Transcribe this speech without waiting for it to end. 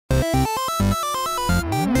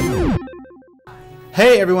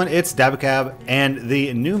Hey everyone, it's Dabacabb, and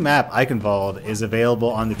the new map Eichenwalde is available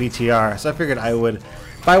on the PTR, so I figured I would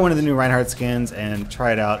buy one of the new Reinhardt skins and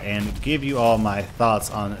try it out and give you all my thoughts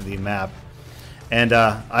on the map. And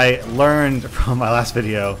I learned from my last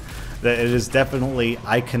video that it is definitely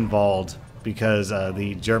Eichenwalde because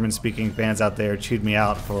the German-speaking fans out there chewed me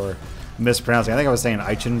out for mispronouncing. I think I was saying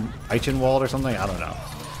Eichenwalde or something, I don't know.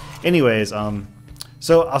 Anyways,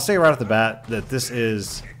 so I'll say right off the bat that this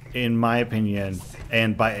is, in my opinion,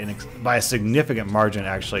 and by a significant margin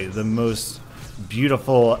actually, the most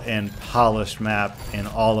beautiful and polished map in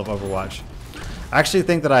all of Overwatch. I actually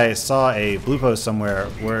think that I saw a blue post somewhere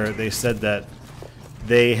where they said that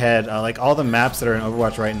they had like all the maps that are in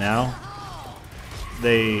Overwatch right now,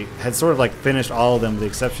 they had sort of like finished all of them with the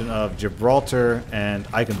exception of Gibraltar and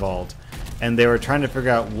Eichenwalde, and they were trying to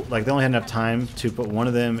figure out, like, they only had enough time to put one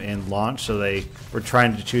of them in launch, so they were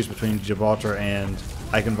trying to choose between Gibraltar and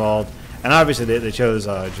Eichenwalde, and obviously they chose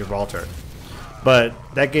Gibraltar. But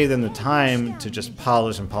that gave them the time to just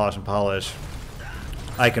polish and polish and polish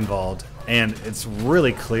Eichenwalde, and it's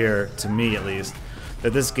really clear, to me at least,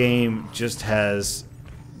 that this game just has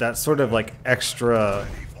that sort of like extra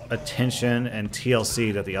attention and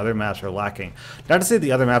TLC that the other maps are lacking. Not to say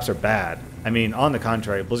the other maps are bad. I mean, on the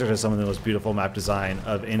contrary, Blizzard has some of the most beautiful map design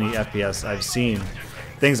of any FPS I've seen.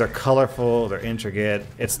 Things are colorful, they're intricate.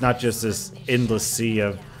 It's not just this endless sea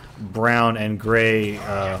of brown and gray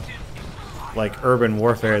like urban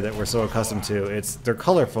warfare that we're so accustomed to. They're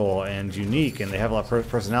colorful and unique, and they have a lot of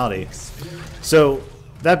personality. So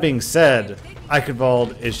that being said,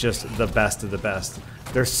 Eichenwalde is just the best of the best.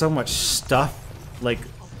 There's so much stuff, like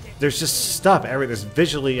there's just stuff everywhere. There's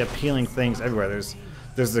visually appealing things everywhere.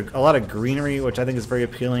 There's a lot of greenery, which I think is very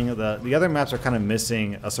appealing. The other maps are kind of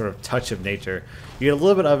missing a sort of touch of nature. You get a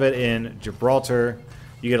little bit of it in Gibraltar,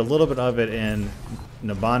 you get a little bit of it in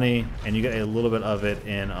Nabani, and you get a little bit of it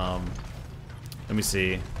in, let me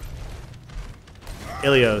see,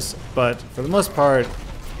 Ilios. But for the most part,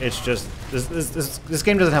 it's just, this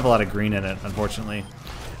game doesn't have a lot of green in it, unfortunately.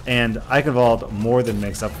 And Eichenwalde more than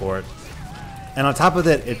makes up for it. And on top of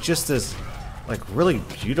it, it's just this like really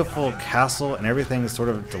beautiful castle, and everything is sort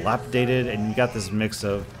of dilapidated, and you got this mix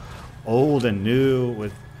of old and new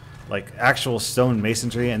with like actual stone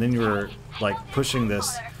masonry, and then you were like pushing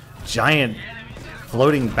this giant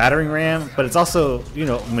floating battering ram, but it's also, you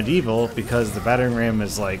know, medieval, because the battering ram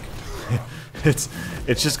is like it's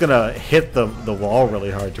just gonna hit the wall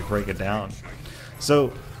really hard to break it down.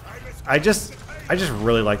 So I just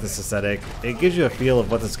really like this aesthetic. It gives you a feel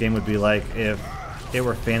of what this game would be like if it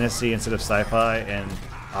were fantasy instead of sci-fi, and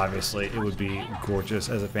obviously it would be gorgeous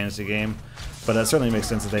as a fantasy game, but that certainly makes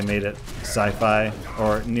sense that they made it sci-fi,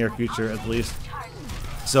 or near future at least.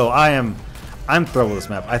 So I'm thrilled with this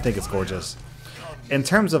map. I think it's gorgeous. In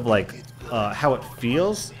terms of like how it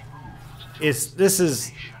feels,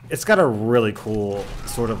 it's got a really cool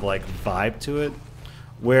sort of like vibe to it,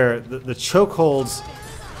 where the chokeholds,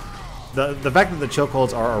 the fact that the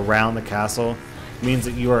chokeholds are around the castle means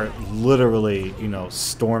that you are literally, you know,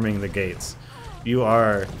 storming the gates. You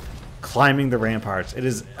are climbing the ramparts. It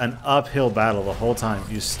is an uphill battle the whole time.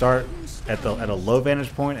 You start at a low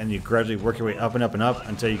vantage point, and you gradually work your way up and up and up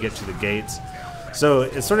until you get to the gates. So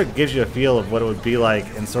it sort of gives you a feel of what it would be like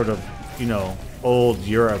in sort of, you know, old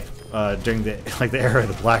Europe during the era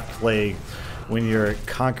of the Black Plague, when you're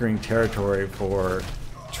conquering territory for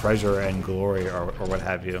treasure and glory, or what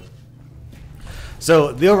have you.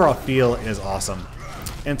 So the overall feel is awesome.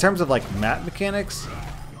 In terms of like map mechanics,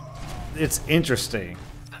 it's interesting.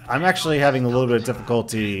 I'm actually having a little bit of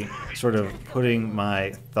difficulty sort of putting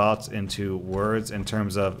my thoughts into words in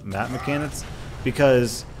terms of map mechanics,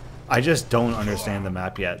 because I just don't understand the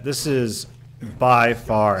map yet. This is by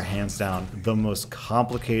far, hands down, the most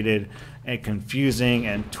complicated and confusing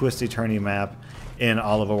and twisty-turny map in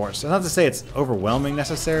all of Overwatch. So not to say it's overwhelming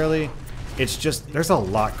necessarily, it's just there's a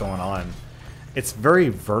lot going on. It's very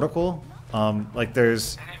vertical. Like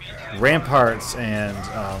there's ramparts and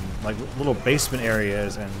like little basement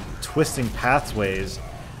areas and twisting pathways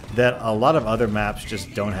that a lot of other maps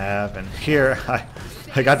just don't have. And here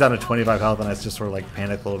I got down to 25 health, and I just sort of like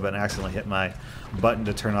panicked a little bit and accidentally hit my button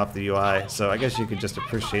to turn off the UI. So I guess you could just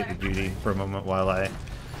appreciate the beauty for a moment while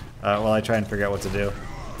I try and figure out what to do.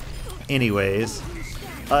 Anyways,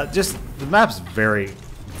 just the map's very,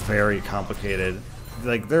 very complicated.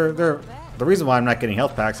 Like the reason why I'm not getting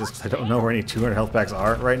health packs is because I don't know where any 200 health packs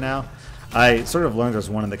are right now. I sort of learned there's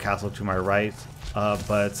one in the castle to my right,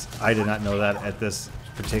 but I did not know that at this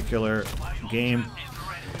particular game.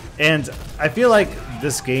 And I feel like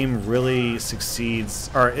this game really succeeds,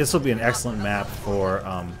 or this will be an excellent map for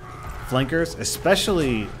flankers,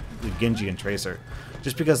 especially Genji and Tracer,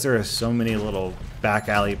 just because there are so many little back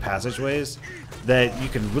alley passageways that you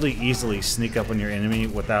can really easily sneak up on your enemy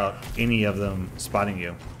without any of them spotting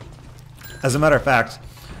you. As a matter of fact,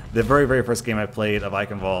 the very first game I played of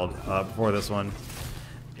Eichenwalde before this one,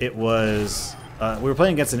 it was we were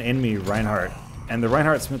playing against an enemy Reinhardt, and the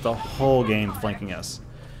Reinhardt spent the whole game flanking us.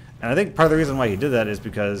 And I think part of the reason why he did that is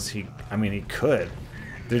because he could.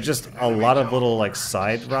 There's just a lot of little like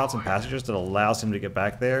side routes and passages that allows him to get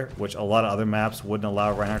back there, which a lot of other maps wouldn't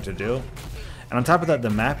allow Reinhardt to do. And on top of that, the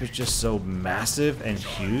map is just so massive and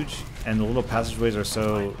huge, and the little passageways are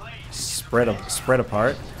so spread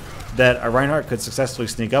apart that a Reinhardt could successfully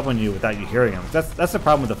sneak up on you without you hearing him. That's the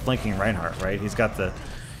problem with the flanking Reinhardt, right? He's got the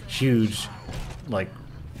huge, like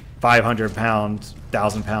 500-pound,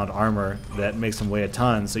 1,000-pound armor that makes him weigh a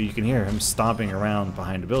ton, so you can hear him stomping around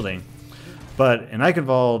behind a building. But in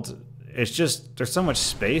Eichenwalde, it's just there's so much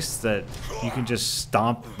space that you can just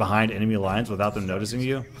stomp behind enemy lines without them noticing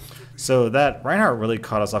you. So that Reinhardt really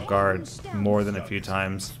caught us off guard more than a few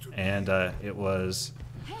times, and it was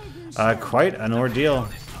quite an ordeal.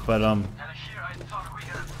 But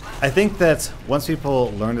I think that once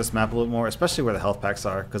people learn this map a little more, especially where the health packs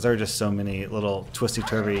are, because there are just so many little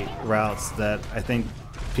twisty-turvy routes that I think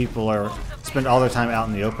people spend all their time out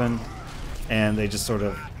in the open, and they just sort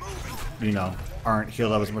of, you know, aren't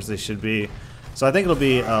healed up as much as they should be. So I think it'll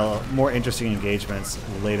be more interesting engagements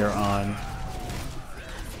later on.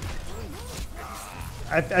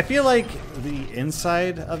 I feel like the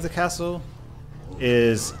inside of the castle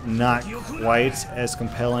is not quite as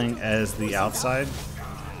compelling as the outside,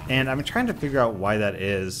 and I'm trying to figure out why that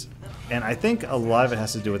is. And I think a lot of it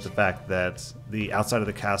has to do with the fact that the outside of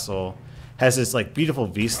the castle has this like beautiful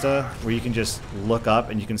vista where you can just look up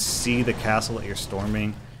and you can see the castle that you're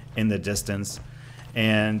storming in the distance,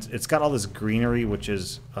 and it's got all this greenery, which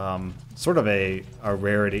is sort of a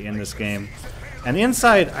rarity in this game. And the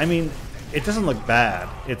inside, I mean, it doesn't look bad.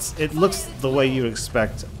 It looks the way you would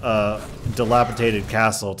expect a dilapidated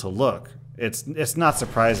castle to look. It's not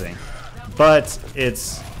surprising, but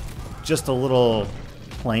it's just a little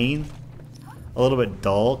plain, a little bit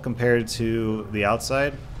dull compared to the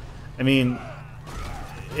outside. I mean,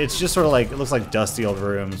 it's just sort of like, it looks like dusty old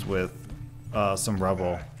rooms with some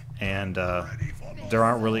rubble, and there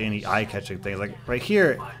aren't really any eye-catching things. Like right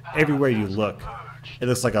here, everywhere you look, it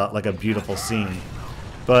looks like a beautiful scene.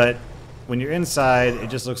 But when you're inside, it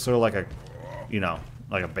just looks sort of like a, you know,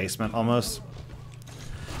 like a basement almost.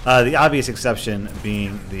 The obvious exception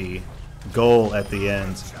being the goal at the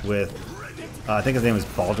end with, I think his name is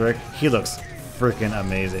Baldric. He looks freaking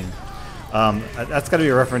amazing. That's got to be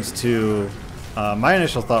a reference to, my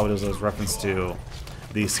initial thought was a reference to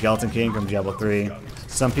the Skeleton King from Diablo 3.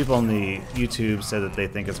 Some people on the YouTube said that they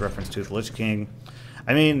think it's a reference to the Lich King.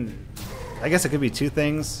 I mean, I guess it could be two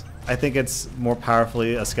things. I think it's more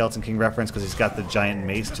powerfully a Skeleton King reference because he's got the giant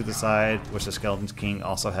mace to the side, which the Skeleton King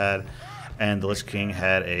also had, and the Lich King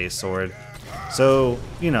had a sword. So,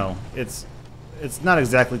 you know, it's not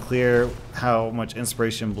exactly clear how much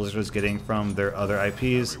inspiration Blizzard is getting from their other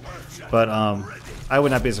IPs, but I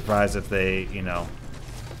would not be surprised if they, you know,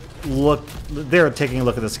 they're taking a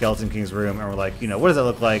look at the Skeleton King's room and were like, you know, what does that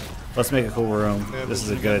look like? Let's make a cool room. This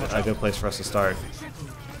is a good place for us to start.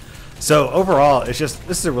 So overall, this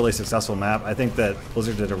is a really successful map. I think that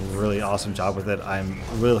Blizzard did a really awesome job with it. I'm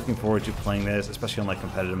really looking forward to playing this, especially on like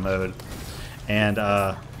competitive mode. And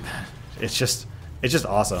it's just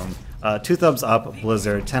awesome. 2 thumbs up,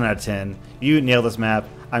 Blizzard, 10 out of 10. You nailed this map.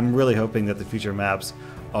 I'm really hoping that the future maps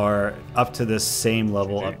are up to this same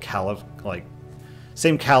level of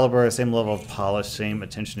same caliber, same level of polish, same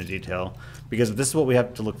attention to detail. Because if this is what we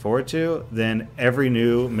have to look forward to, then every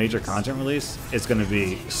new major content release is going to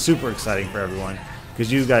be super exciting for everyone,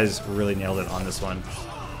 because you guys really nailed it on this one.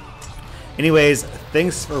 Anyways,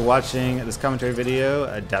 thanks for watching this commentary video.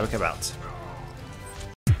 Dabacabb out.